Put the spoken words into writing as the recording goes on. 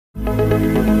Hi,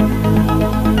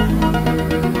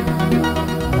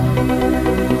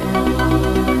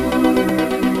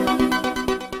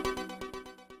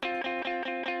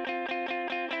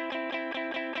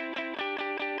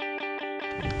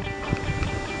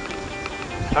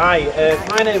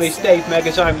 my name is Dave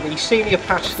Meggers. I'm the Senior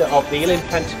Pastor of the Elim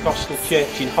Pentecostal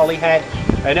Church in Holyhead,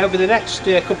 and over the next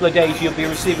couple of days you'll be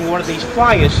receiving one of these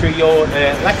flyers through your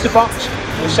letterbox.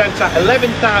 We sent out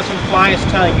 11,000 flyers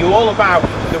telling you all about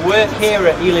the work here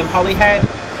at Elim Holyhead.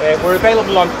 We're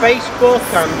available on Facebook,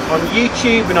 on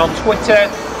YouTube and on Twitter,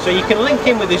 so you can link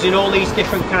in with us in all these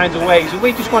different kinds of ways, and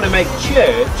we just want to make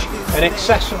church an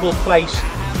accessible place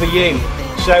for you.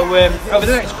 So over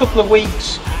the next couple of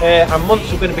weeks and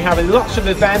months we're going to be having lots of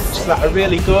events that are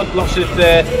really good, lots of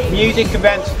music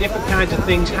events, different kinds of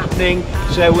things happening.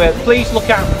 So please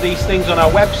look out for these things on our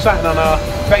website and on our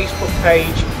Facebook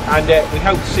page, and we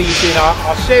hope to see you soon.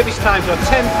 Our service times are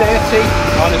 10:30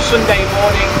 on a Sunday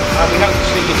morning, and we hope to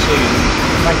see you soon.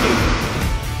 Thank you.